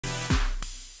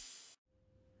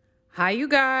Hi, you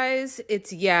guys.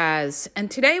 It's Yaz.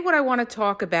 And today, what I want to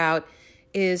talk about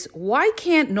is why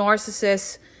can't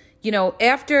narcissists,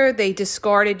 after they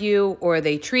discarded you or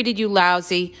they treated you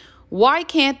lousy, why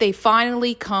can't they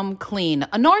finally come clean?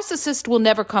 A narcissist will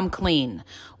never come clean.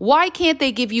 Why can't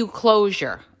they give you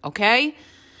closure? Okay?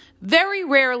 Very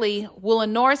rarely will a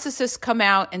narcissist come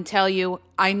out and tell you,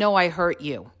 I know I hurt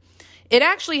you. It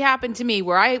actually happened to me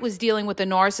where I was dealing with a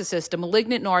narcissist, a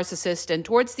malignant narcissist, and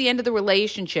towards the end of the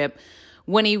relationship,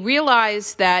 when he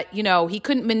realized that, he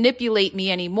couldn't manipulate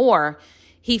me anymore,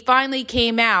 he finally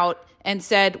came out and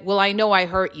said, well, I know I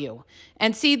hurt you.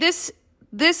 And see, this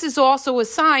is also a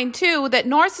sign, too, that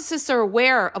narcissists are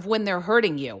aware of when they're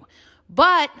hurting you.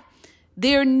 But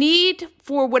their need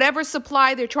for whatever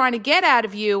supply they're trying to get out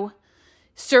of you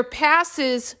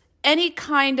surpasses any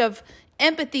kind of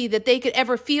empathy that they could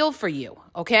ever feel for you,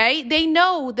 okay? They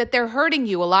know that they're hurting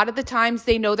you. A lot of the times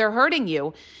they know they're hurting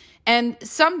you. And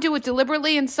some do it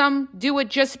deliberately and some do it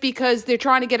just because they're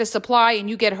trying to get a supply and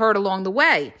you get hurt along the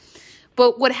way.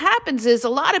 But what happens is a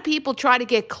lot of people try to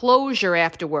get closure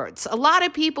afterwards. A lot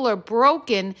of people are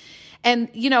broken and,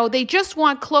 they just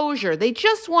want closure. They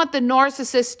just want the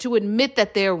narcissist to admit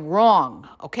that they're wrong,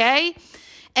 okay?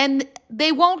 And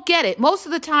they won't get it. Most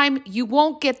of the time, you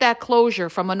won't get that closure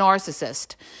from a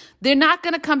narcissist. They're not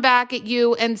going to come back at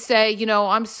you and say,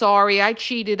 I'm sorry, I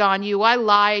cheated on you, I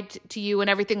lied to you and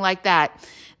everything like that.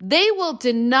 They will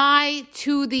deny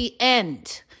to the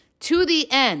end,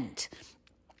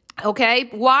 okay?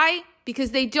 Why?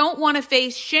 Because they don't want to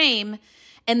face shame.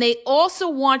 And they also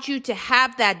want you to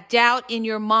have that doubt in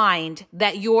your mind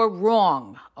that you're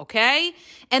wrong, okay?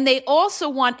 And they also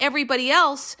want everybody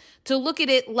else to look at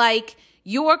it like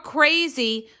you're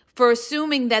crazy for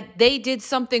assuming that they did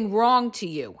something wrong to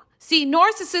you. See,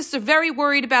 narcissists are very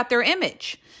worried about their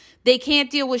image. They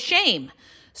can't deal with shame.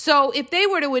 So if they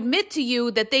were to admit to you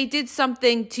that they did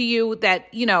something to you that,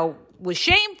 was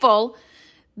shameful,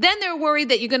 then they're worried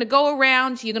that you're going to go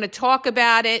around, you're going to talk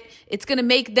about it, it's going to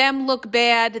make them look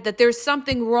bad, that there's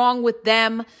something wrong with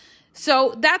them.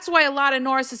 So that's why a lot of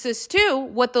narcissists too,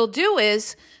 what they'll do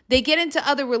is they get into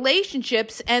other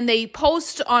relationships and they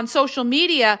post on social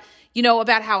media,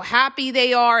 about how happy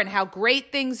they are and how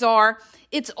great things are.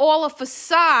 It's all a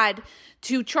facade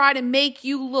to try to make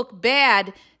you look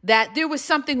bad, that there was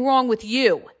something wrong with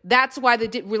you. That's why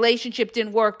the relationship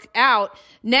didn't work out.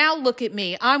 Now look at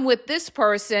me. I'm with this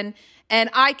person and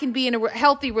I can be in a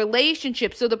healthy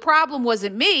relationship. So the problem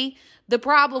wasn't me. The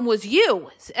problem was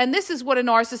you. And this is what a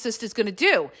narcissist is going to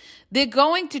do. They're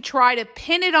going to try to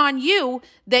pin it on you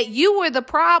that you were the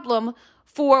problem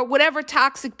for whatever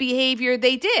toxic behavior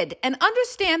they did. And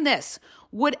understand this,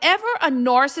 whatever a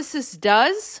narcissist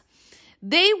does,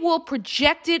 they will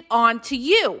project it onto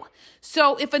you.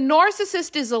 So if a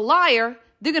narcissist is a liar,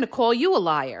 they're going to call you a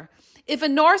liar. If a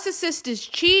narcissist is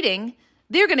cheating,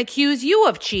 they're going to accuse you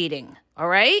of cheating, all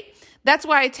right? That's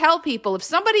why I tell people, if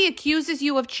somebody accuses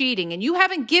you of cheating and you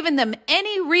haven't given them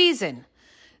any reason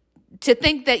to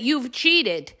think that you've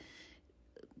cheated,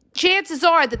 chances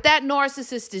are that that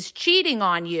narcissist is cheating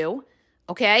on you,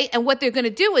 okay? And what they're going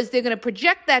to do is they're going to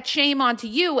project that shame onto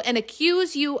you and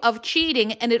accuse you of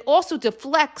cheating, and it also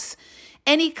deflects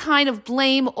any kind of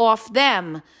blame off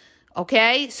them,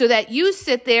 okay? So that you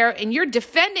sit there and you're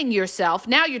defending yourself.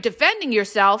 Now you're defending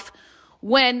yourself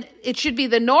when it should be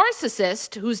the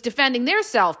narcissist who's defending their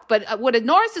self. But what a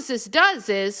narcissist does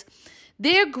is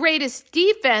their greatest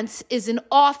defense is an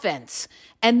offense.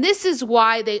 And this is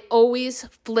why they always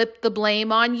flip the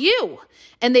blame on you.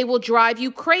 And they will drive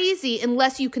you crazy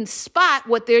unless you can spot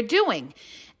what they're doing.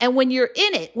 And when you're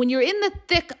in it, when you're in the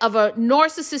thick of a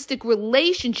narcissistic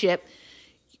relationship,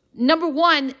 number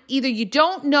one, either you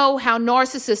don't know how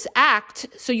narcissists act,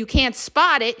 so you can't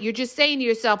spot it. You're just saying to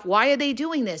yourself, why are they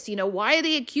doing this? Why are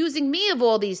they accusing me of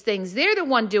all these things? They're the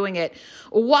one doing it.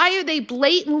 Or why are they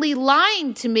blatantly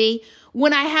lying to me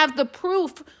when I have the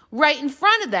proof right in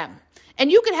front of them?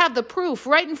 And you could have the proof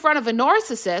right in front of a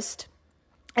narcissist,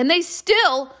 and they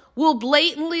still will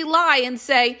blatantly lie and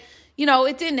say,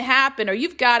 it didn't happen, or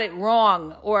you've got it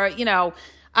wrong, or,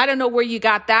 I don't know where you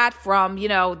got that from,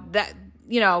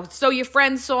 so your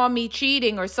friend saw me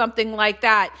cheating or something like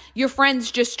that. Your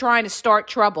friend's just trying to start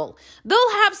trouble.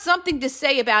 They'll have something to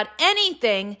say about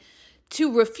anything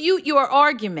to refute your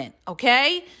argument,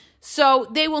 okay? So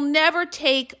they will never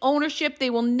take ownership. They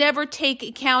will never take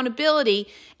accountability,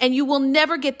 and you will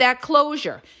never get that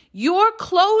closure. Your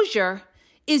closure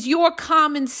is your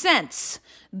common sense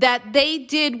that they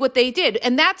did what they did.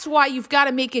 And that's why you've got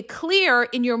to make it clear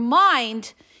in your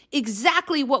mind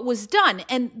exactly what was done.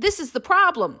 And this is the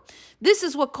problem. This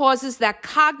is what causes that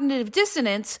cognitive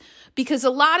dissonance, because a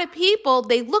lot of people,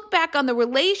 they look back on the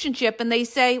relationship and they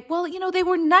say, well, they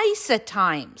were nice at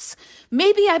times.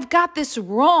 Maybe I've got this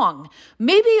wrong.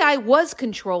 Maybe I was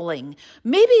controlling.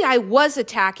 Maybe I was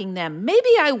attacking them. Maybe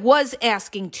I was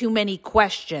asking too many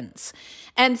questions.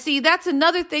 And see, that's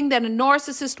another thing that a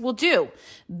narcissist will do.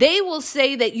 They will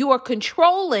say that you are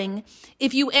controlling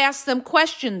if you ask them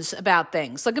questions about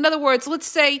things. Like, in other words, let's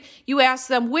say you ask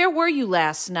them, where were you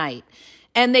last night?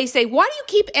 And they say, why do you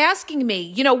keep asking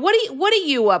me? What are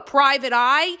you, a private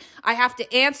eye? I have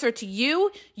to answer to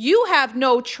you? You have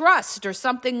no trust, or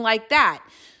something like that.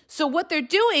 So what they're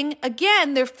doing,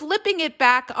 again, they're flipping it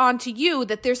back onto you,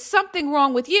 that there's something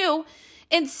wrong with you,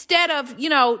 instead of,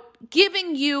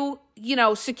 giving you,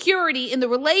 security in the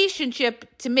relationship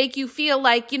to make you feel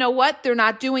like, they're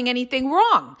not doing anything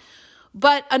wrong.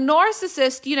 But a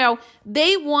narcissist,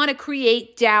 they want to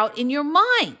create doubt in your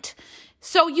mind.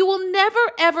 So you will never,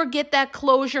 ever get that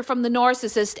closure from the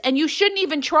narcissist, and you shouldn't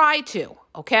even try to,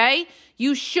 okay?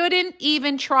 You shouldn't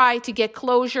even try to get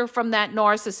closure from that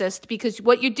narcissist, because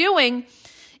what you're doing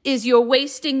is you're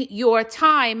wasting your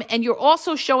time, and you're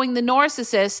also showing the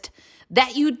narcissist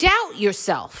that you doubt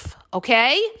yourself,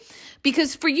 okay?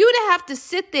 Because for you to have to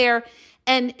sit there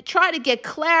and try to get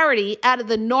clarity out of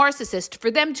the narcissist, for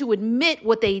them to admit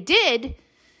what they did,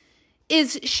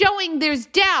 is showing there's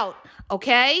doubt,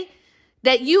 okay?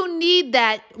 That you need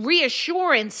that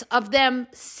reassurance of them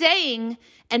saying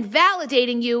and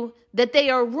validating you that they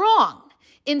are wrong,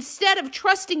 instead of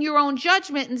trusting your own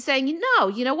judgment and saying, no,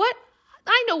 you know what?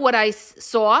 I know what I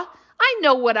saw. I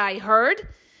know what I heard.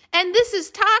 And this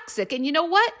is toxic. And you know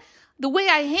what? The way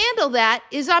I handle that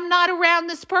is I'm not around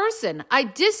this person. I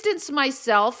distance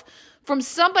myself from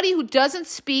somebody who doesn't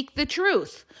speak the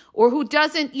truth, or who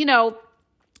doesn't,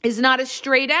 is not a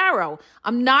straight arrow.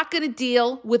 I'm not going to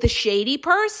deal with a shady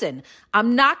person.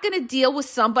 I'm not going to deal with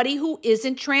somebody who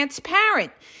isn't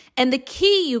transparent. And the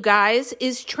key, you guys,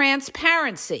 is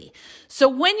transparency. So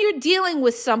when you're dealing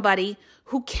with somebody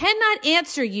who cannot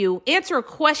answer a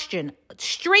question,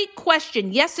 straight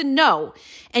question, yes and no,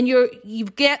 and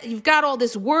you've got all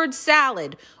this word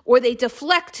salad, or they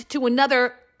deflect to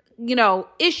another,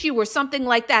 issue or something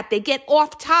like that, they get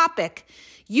off topic,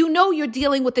 you're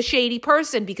dealing with a shady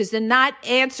person, because they're not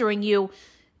answering you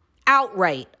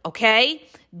outright, okay?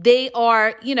 They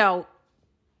are,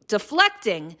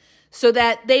 deflecting so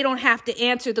that they don't have to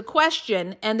answer the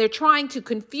question, and they're trying to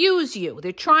confuse you.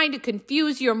 They're trying to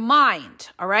confuse your mind,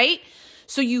 all right?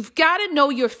 So you've got to know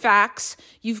your facts.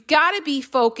 You've got to be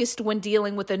focused when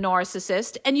dealing with a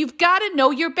narcissist, and you've got to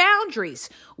know your boundaries,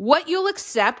 what you'll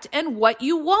accept and what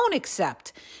you won't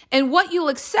accept. And what you'll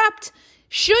accept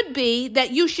should be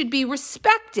that you should be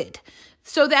respected,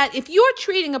 so that if you're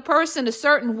treating a person a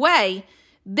certain way,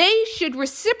 they should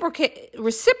reciprocate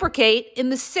in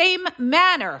the same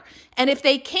manner. And if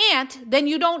they can't, then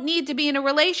you don't need to be in a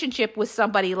relationship with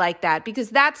somebody like that, because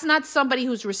that's not somebody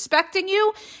who's respecting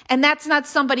you, and that's not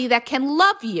somebody that can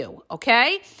love you,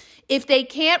 okay? If they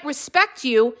can't respect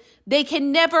you, they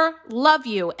can never love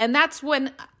you. And that's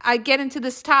when I get into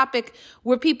this topic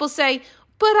where people say,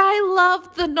 but I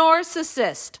love the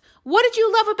narcissist. What did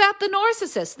you love about the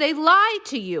narcissist? They lied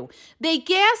to you. They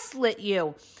gaslit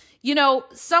you.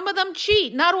 Some of them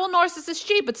cheat. Not all narcissists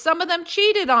cheat, but some of them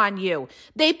cheated on you.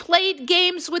 They played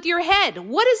games with your head.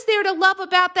 What is there to love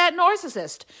about that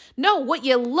narcissist? No, what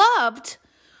you loved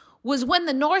was when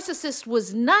the narcissist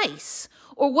was nice.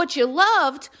 Or what you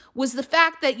loved was the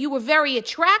fact that you were very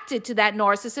attracted to that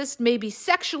narcissist, maybe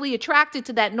sexually attracted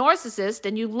to that narcissist,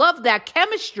 and you loved that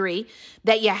chemistry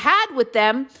that you had with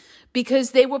them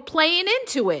because they were playing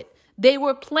into it. They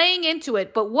were playing into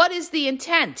it. But what is the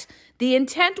intent? The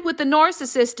intent with the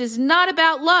narcissist is not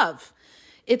about love.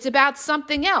 It's about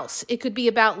something else. It could be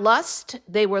about lust.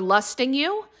 They were lusting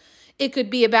you. It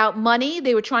could be about money.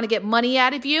 They were trying to get money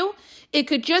out of you. It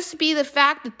could just be the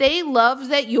fact that they love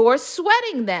that you're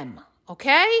sweating them,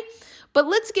 okay? But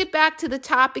let's get back to the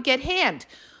topic at hand.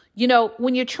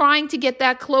 When you're trying to get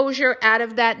that closure out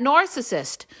of that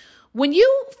narcissist, when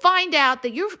you find out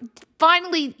that you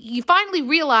finally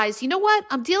realize, you know what,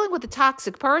 I'm dealing with a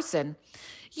toxic person,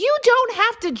 you don't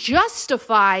have to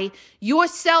justify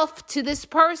yourself to this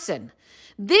person.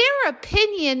 Their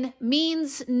opinion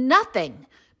means nothing,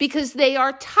 because they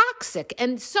are toxic.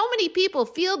 And so many people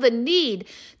feel the need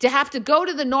to have to go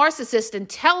to the narcissist and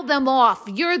tell them off.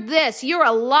 You're this, you're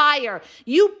a liar,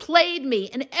 you played me,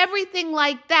 and everything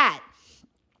like that.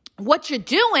 What you're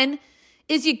doing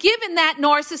is you're giving that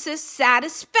narcissist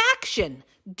satisfaction.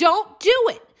 Don't do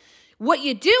it. What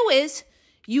you do is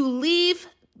you leave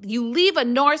you leave a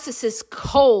narcissist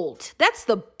cold. That's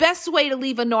the best way to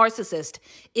leave a narcissist,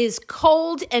 is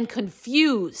cold and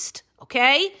confused,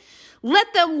 okay?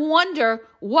 Let them wonder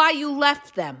why you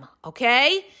left them,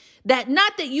 okay?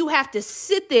 Not that you have to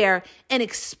sit there and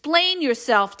explain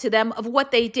yourself to them of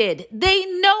what they did. They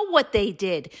know what they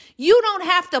did. You don't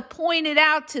have to point it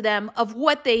out to them of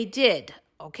what they did,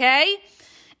 okay?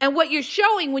 And what you're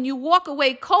showing when you walk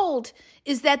away cold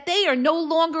is that they are no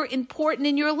longer important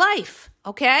in your life,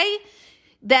 okay?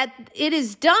 That it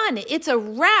is done. It's a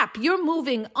wrap. You're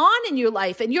moving on in your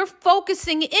life and you're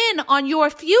focusing in on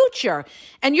your future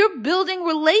and you're building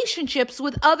relationships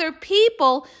with other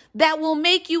people that will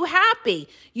make you happy.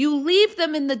 You leave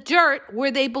them in the dirt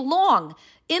where they belong,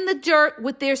 in the dirt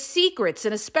with their secrets,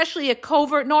 and especially a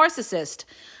covert narcissist.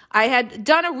 I had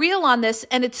done a reel on this,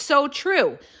 and it's so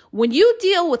true. When you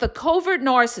deal with a covert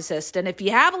narcissist, and if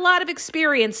you have a lot of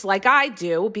experience like I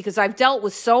do, because I've dealt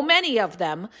with so many of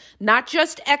them, not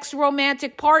just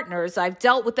ex-romantic partners, I've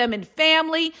dealt with them in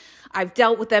family, I've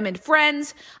dealt with them in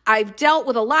friends, I've dealt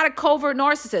with a lot of covert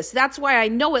narcissists. That's why I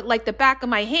know it like the back of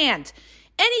my hand.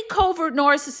 Any covert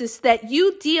narcissist that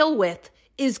you deal with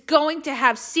is going to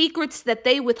have secrets that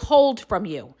they withhold from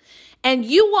you. And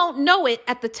you won't know it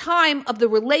at the time of the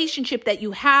relationship that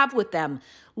you have with them.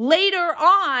 Later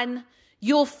on,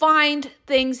 you'll find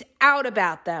things out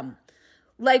about them.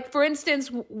 Like, for instance,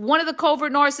 one of the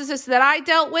covert narcissists that I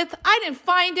dealt with, I didn't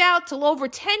find out till over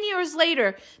 10 years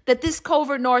later that this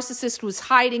covert narcissist was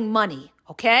hiding money,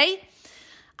 okay?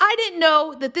 I didn't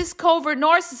know that this covert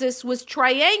narcissist was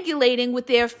triangulating with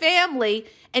their family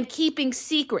and keeping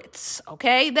secrets,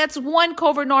 okay? That's one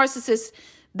covert narcissist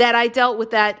that I dealt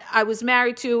with, that I was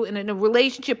married to, and in a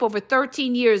relationship over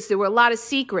 13 years, there were a lot of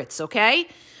secrets, okay?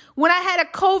 When I had a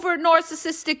covert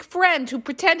narcissistic friend who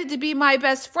pretended to be my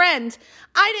best friend,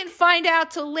 I didn't find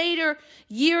out till later,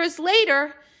 years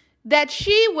later, that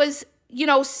she was,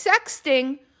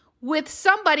 sexting with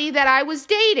somebody that I was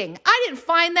dating. I didn't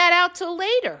find that out till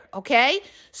later, okay?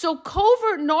 So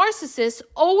covert narcissists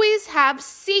always have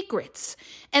secrets.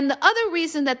 And the other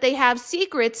reason that they have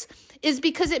secrets is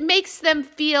because it makes them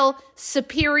feel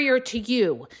superior to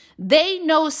you. They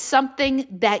know something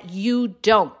that you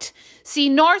don't. See,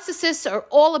 narcissists are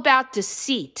all about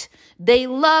deceit. They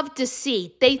love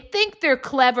deceit. They think they're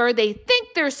clever. They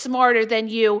think they're smarter than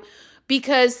you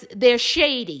because they're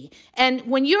shady. And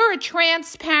when you're a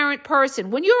transparent person,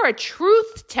 when you're a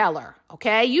truth teller,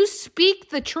 okay, you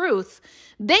speak the truth,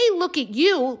 they look at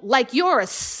you like you're a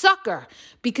sucker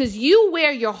because you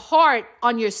wear your heart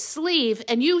on your sleeve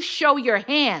and you show your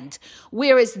hand,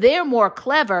 whereas they're more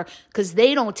clever because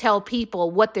they don't tell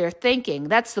people what they're thinking.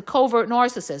 That's the covert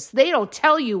narcissist. They don't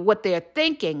tell you what they're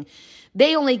thinking.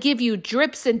 They only give you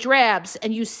drips and drabs,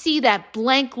 and you see that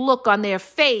blank look on their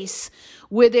face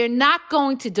where they're not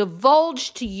going to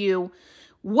divulge to you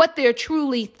what they're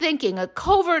truly thinking. A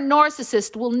covert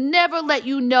narcissist will never let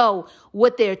you know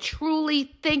what they're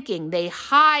truly thinking. They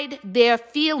hide their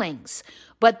feelings,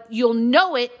 but you'll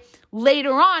know it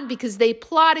later on because they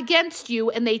plot against you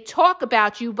and they talk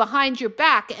about you behind your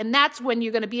back. And that's when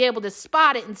you're going to be able to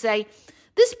spot it and say,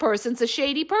 this person's a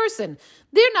shady person.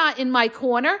 They're not in my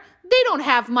corner. They don't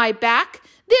have my back.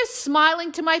 They're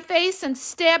smiling to my face and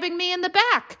stabbing me in the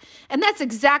back. And that's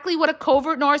exactly what a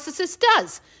covert narcissist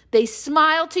does. They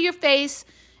smile to your face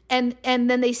and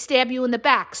then they stab you in the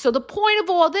back. So the point of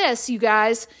all this, you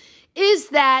guys, is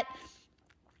that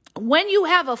when you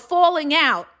have a falling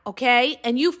out, okay,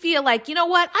 and you feel like, you know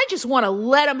what, I just want to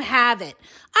let them have it.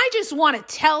 I just want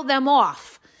to tell them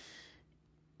off.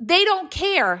 They don't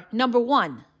care, number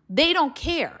one. They don't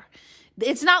care.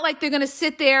 It's not like they're going to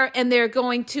sit there and they're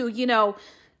going to,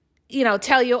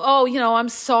 tell you, oh, I'm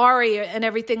sorry and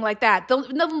everything like that.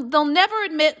 They'll never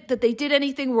admit that they did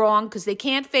anything wrong because they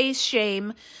can't face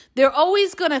shame. They're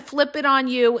always going to flip it on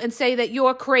you and say that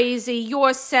you're crazy,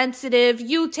 you're sensitive,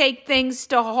 you take things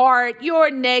to heart, you're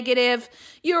negative,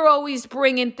 you're always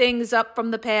bringing things up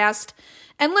from the past.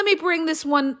 And let me bring this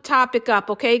one topic up,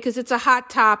 okay, because it's a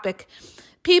hot topic.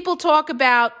 People talk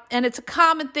about, and it's a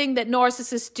common thing that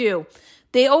narcissists do,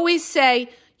 they always say,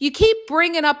 you keep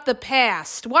bringing up the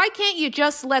past. Why can't you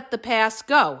just let the past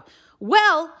go?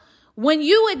 Well, when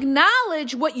you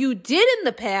acknowledge what you did in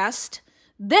the past,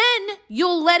 then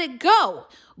you'll let it go.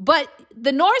 But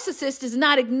the narcissist is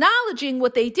not acknowledging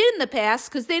what they did in the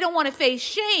past because they don't want to face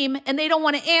shame and they don't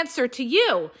want to answer to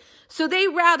you. So they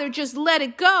rather just let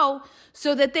it go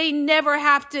so that they never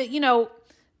have to,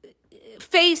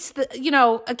 face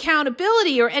the,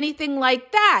 accountability or anything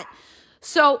like that.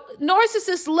 So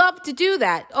narcissists love to do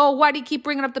that. Oh, why do you keep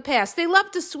bringing up the past? They love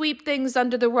to sweep things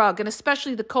under the rug, and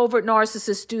especially the covert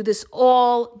narcissists do this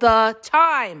all the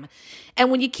time. And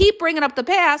when you keep bringing up the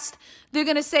past, they're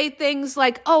going to say things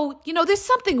like, oh, there's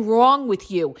something wrong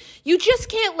with you. You just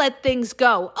can't let things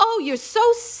go. Oh, you're so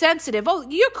sensitive. Oh,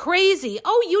 you're crazy.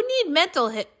 Oh, you need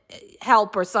mental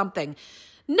help or something.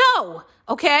 No,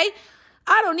 okay?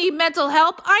 I don't need mental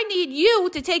help. I need you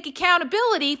to take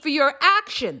accountability for your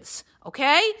actions.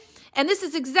 Okay? And this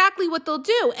is exactly what they'll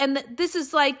do. And this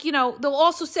is like, they'll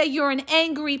also say you're an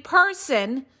angry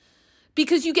person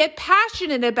because you get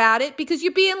passionate about it because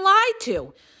you're being lied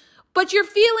to. But your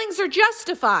feelings are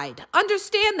justified.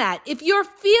 Understand that. If you're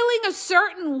feeling a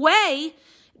certain way,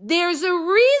 there's a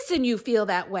reason you feel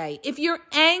that way. If you're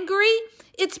angry,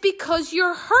 it's because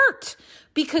you're hurt,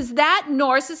 because that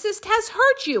narcissist has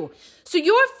hurt you. So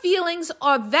your feelings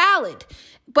are valid.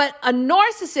 But a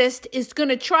narcissist is going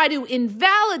to try to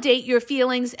invalidate your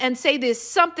feelings and say there's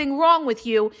something wrong with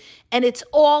you, and it's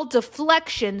all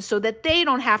deflection so that they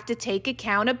don't have to take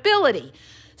accountability.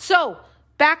 So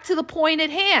back to the point at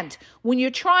hand. When you're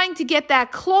trying to get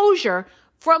that closure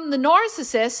from the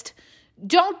narcissist,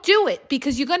 don't do it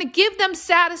because you're going to give them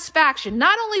satisfaction.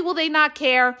 Not only will they not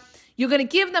care, you're going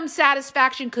to give them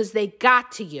satisfaction because they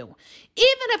got to you.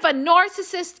 Even if a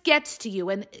narcissist gets to you,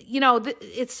 and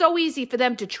it's so easy for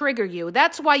them to trigger you.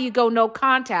 That's why you go no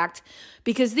contact,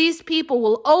 because these people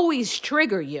will always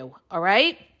trigger you, all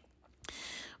right?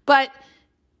 But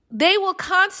they will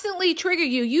constantly trigger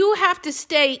you. You have to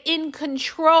stay in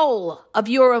control of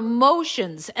your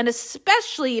emotions, and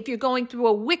especially if you're going through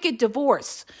a wicked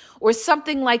divorce or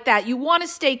something like that. You want to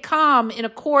stay calm in a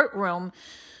courtroom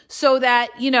so that,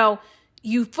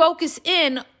 you focus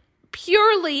in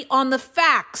purely on the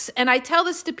facts. And I tell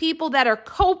this to people that are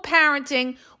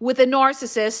co-parenting with a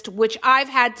narcissist, which I've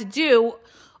had to do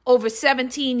over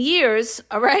 17 years,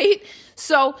 all right?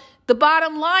 So the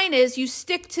bottom line is you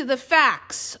stick to the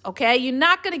facts, okay? You're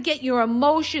not going to get your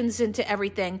emotions into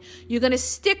everything. You're going to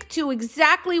stick to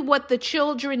exactly what the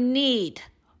children need,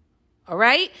 all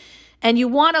right? And you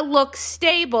want to look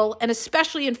stable, and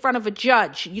especially in front of a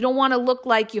judge. You don't want to look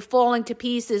like you're falling to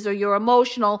pieces or you're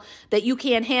emotional, that you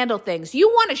can't handle things. You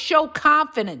want to show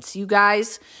confidence, you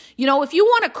guys. If you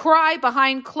want to cry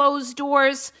behind closed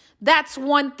doors, that's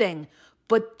one thing.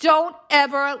 But don't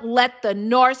ever let the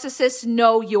narcissist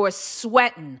know you're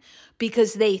sweating,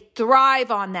 because they thrive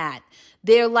on that.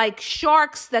 They're like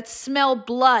sharks that smell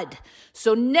blood.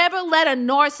 So never let a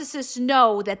narcissist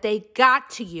know that they got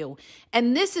to you.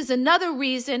 And this is another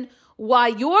reason why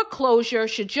your closure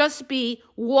should just be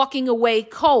walking away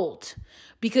cold.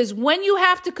 Because when you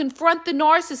have to confront the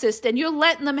narcissist and you're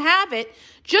letting them have it,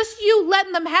 just you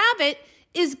letting them have it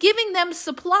is giving them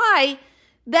supply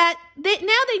that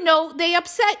now they know they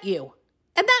upset you.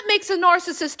 And that makes a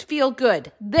narcissist feel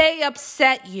good. They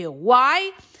upset you.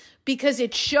 Why? Because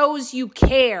it shows you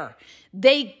care.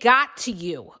 They got to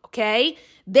you, okay?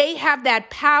 They have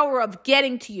that power of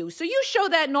getting to you. So you show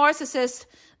that narcissist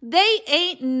they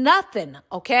ain't nothing,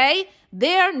 okay?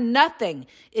 They're nothing.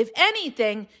 If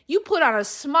anything, you put on a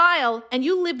smile and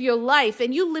you live your life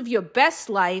and you live your best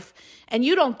life, and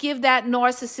you don't give that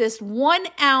narcissist 1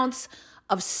 ounce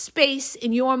of space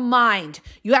in your mind.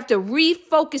 You have to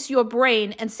refocus your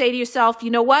brain and say to yourself, you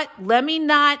know what? Let me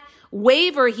not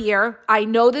waver here. I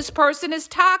know this person is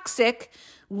toxic.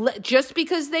 Just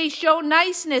because they show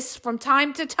niceness from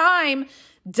time to time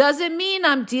doesn't mean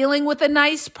I'm dealing with a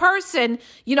nice person.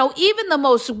 Even the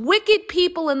most wicked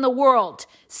people in the world,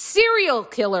 serial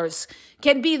killers,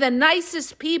 can be the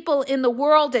nicest people in the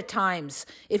world at times.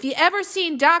 If you ever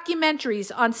seen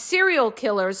documentaries on serial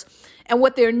killers and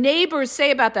what their neighbors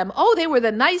say about them, oh, they were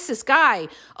the nicest guy.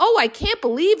 Oh, I can't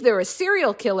believe they're a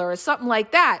serial killer or something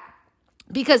like that.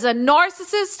 Because a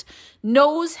narcissist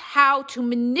knows how to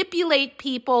manipulate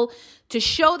people to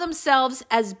show themselves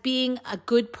as being a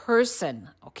good person,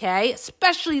 okay?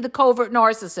 Especially the covert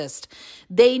narcissist.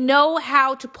 They know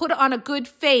how to put on a good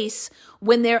face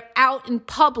when they're out in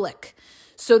public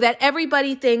so that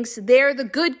everybody thinks they're the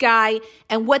good guy,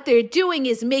 and what they're doing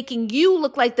is making you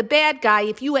look like the bad guy.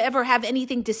 If you ever have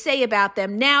anything to say about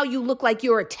them, now you look like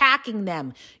you're attacking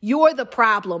them. You're the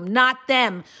problem, not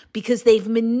them, because they've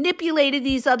manipulated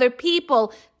these other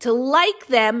people to like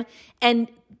them, and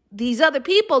these other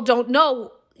people don't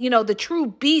know, the true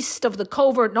beast of the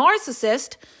covert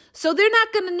narcissist, so they're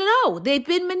not going to know. They've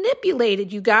been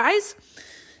manipulated, you guys.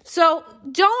 So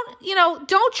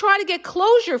don't try to get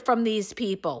closure from these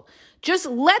people. Just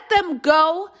let them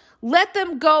go. Let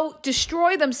them go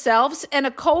destroy themselves. And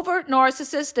a covert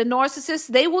narcissist,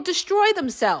 they will destroy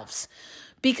themselves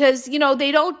because,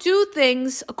 they don't do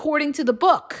things according to the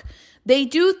book. They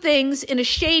do things in a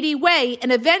shady way,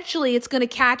 and eventually it's going to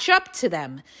catch up to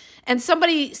them. And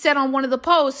somebody said on one of the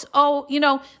posts,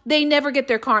 they never get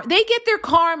their karma. They get their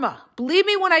karma. Believe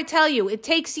me when I tell you, it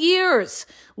takes years.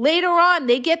 Later on,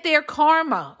 they get their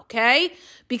karma, okay?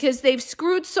 Because they've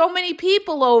screwed so many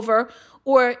people over,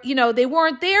 or, they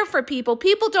weren't there for people.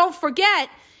 People don't forget,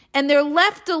 and they're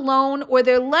left alone, or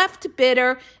they're left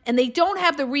bitter, and they don't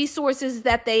have the resources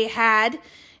that they had.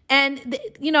 And,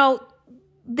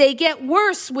 they get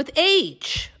worse with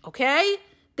age, okay?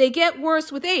 They get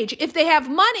worse with age. If they have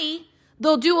money,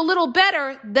 they'll do a little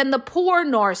better than the poor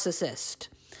narcissist.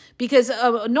 Because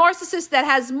a narcissist that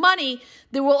has money,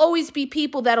 there will always be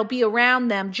people that'll be around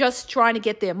them just trying to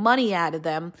get their money out of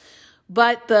them.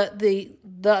 But the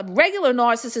regular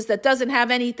narcissist that doesn't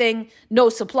have anything, no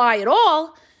supply at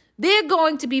all, they're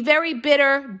going to be very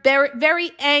bitter, very,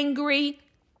 very angry,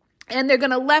 and they're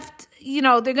going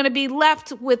to be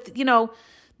left with,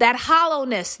 that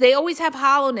hollowness. They always have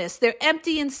hollowness. They're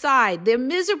empty inside. They're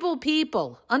miserable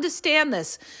people. Understand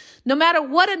this. No matter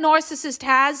what a narcissist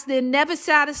has, they're never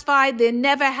satisfied. They're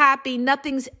never happy.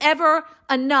 Nothing's ever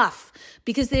enough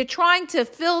because they're trying to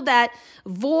fill that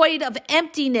void of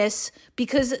emptiness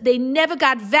because they never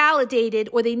got validated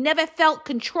or they never felt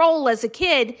control as a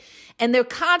kid. And they're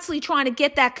constantly trying to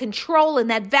get that control and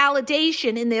that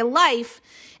validation in their life.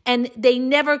 And they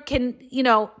never can,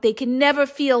 they can never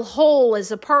feel whole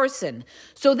as a person.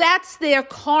 So that's their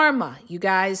karma, you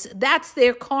guys. That's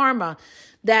their karma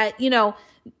that,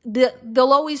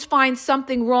 they'll always find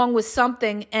something wrong with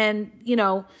something and,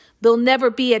 they'll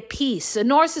never be at peace. A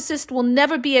narcissist will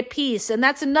never be at peace. And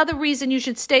that's another reason you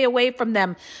should stay away from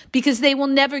them because they will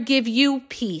never give you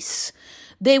peace.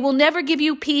 They will never give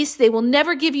you peace. They will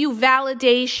never give you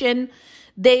validation.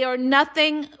 They are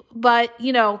nothing but,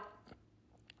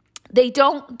 They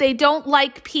don't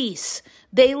like peace.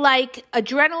 They like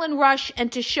adrenaline rush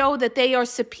and to show that they are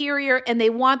superior and they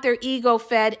want their ego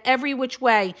fed every which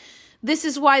way. This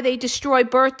is why they destroy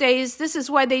birthdays. This is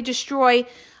why they destroy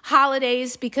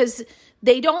holidays because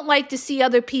they don't like to see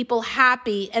other people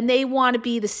happy and they want to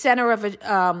be the center of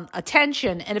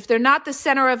attention. And if they're not the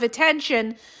center of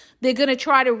attention, they're going to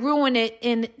try to ruin it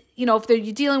in, if they're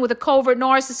dealing with a covert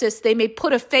narcissist, they may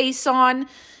put a face on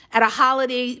at a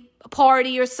holiday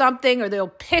party or something, or they'll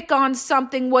pick on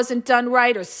something wasn't done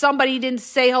right, or somebody didn't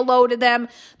say hello to them.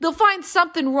 They'll find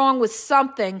something wrong with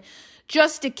something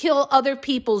just to kill other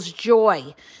people's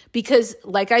joy. Because,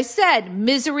 like I said,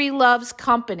 misery loves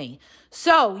company.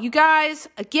 So, you guys,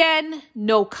 again,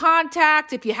 no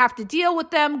contact. If you have to deal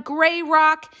with them, gray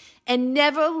rock, and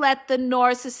never let the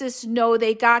narcissist know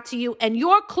they got to you. And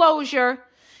your closure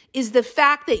is the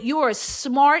fact that you're a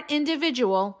smart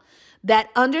individual that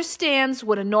understands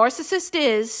what a narcissist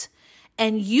is,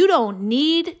 and you don't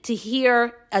need to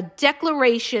hear a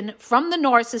declaration from the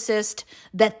narcissist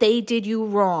that they did you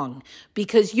wrong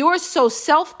because you're so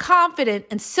self-confident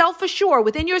and self-assured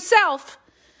within yourself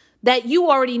that you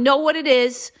already know what it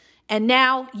is, and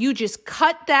now you just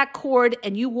cut that cord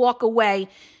and you walk away,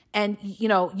 and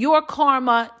your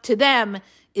karma to them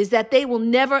is that they will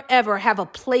never ever have a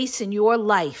place in your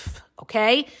life.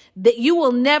 Okay, that you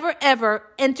will never, ever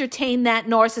entertain that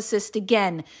narcissist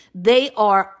again. They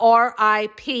are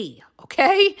RIP.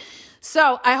 Okay,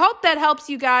 so I hope that helps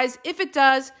you guys. If it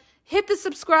does, hit the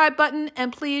subscribe button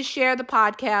and please share the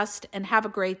podcast and have a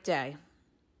great day.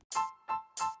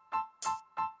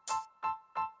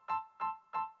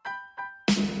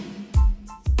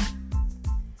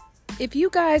 If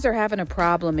you guys are having a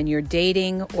problem in your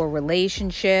dating or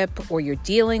relationship, or you're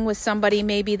dealing with somebody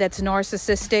maybe that's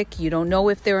narcissistic, you don't know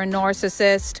if they're a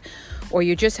narcissist, or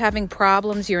you're just having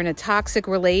problems, you're in a toxic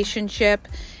relationship,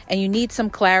 and you need some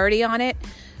clarity on it,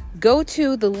 go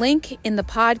to the link in the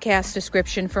podcast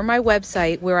description for my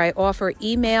website where I offer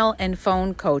email and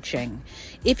phone coaching.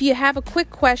 If you have a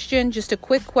quick question, just a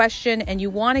quick question, and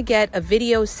you want to get a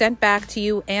video sent back to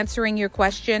you answering your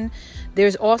question,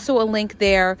 there's also a link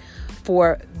there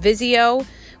for Vizio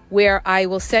where I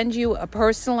will send you a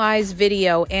personalized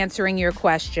video answering your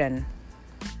question.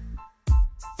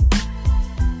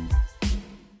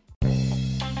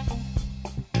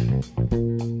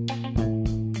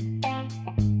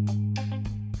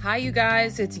 Hi, you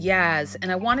guys, it's Yaz,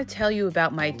 and I want to tell you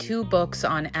about my 2 books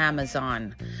on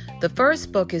Amazon. The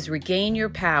first book is Regain Your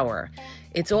Power.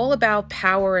 It's all about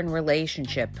power and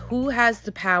relationship. Who has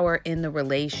the power in the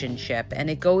relationship? And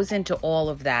it goes into all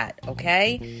of that,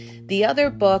 okay? The other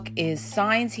book is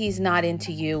Signs He's Not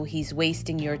Into You, He's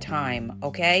Wasting Your Time,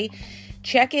 okay?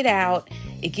 Check it out.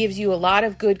 It gives you a lot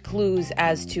of good clues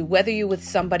as to whether you're with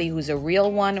somebody who's a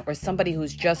real one or somebody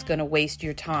who's just going to waste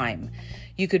your time.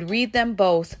 You could read them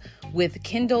both with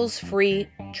Kindle's free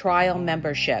trial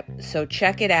membership. So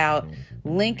check it out.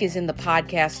 Link is in the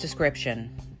podcast description.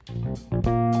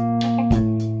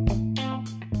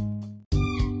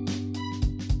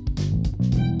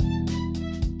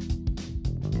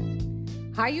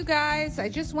 Hi, you guys. I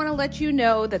just want to let you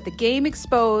know that the Game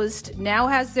Exposed now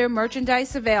has their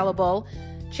merchandise available.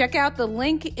 Check out the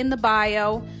link in the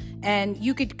bio, and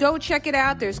you could go check it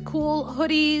out. There's cool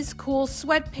hoodies, cool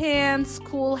sweatpants,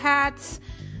 cool hats.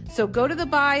 So go to the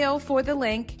bio for the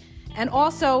link. And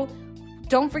also,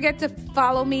 don't forget to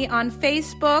follow me on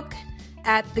Facebook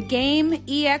at The Game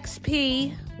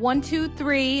EXP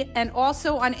 123, and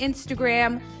also on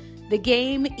Instagram, The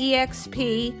Game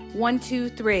EXP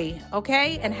 123.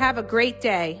 Okay? And have a great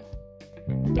day.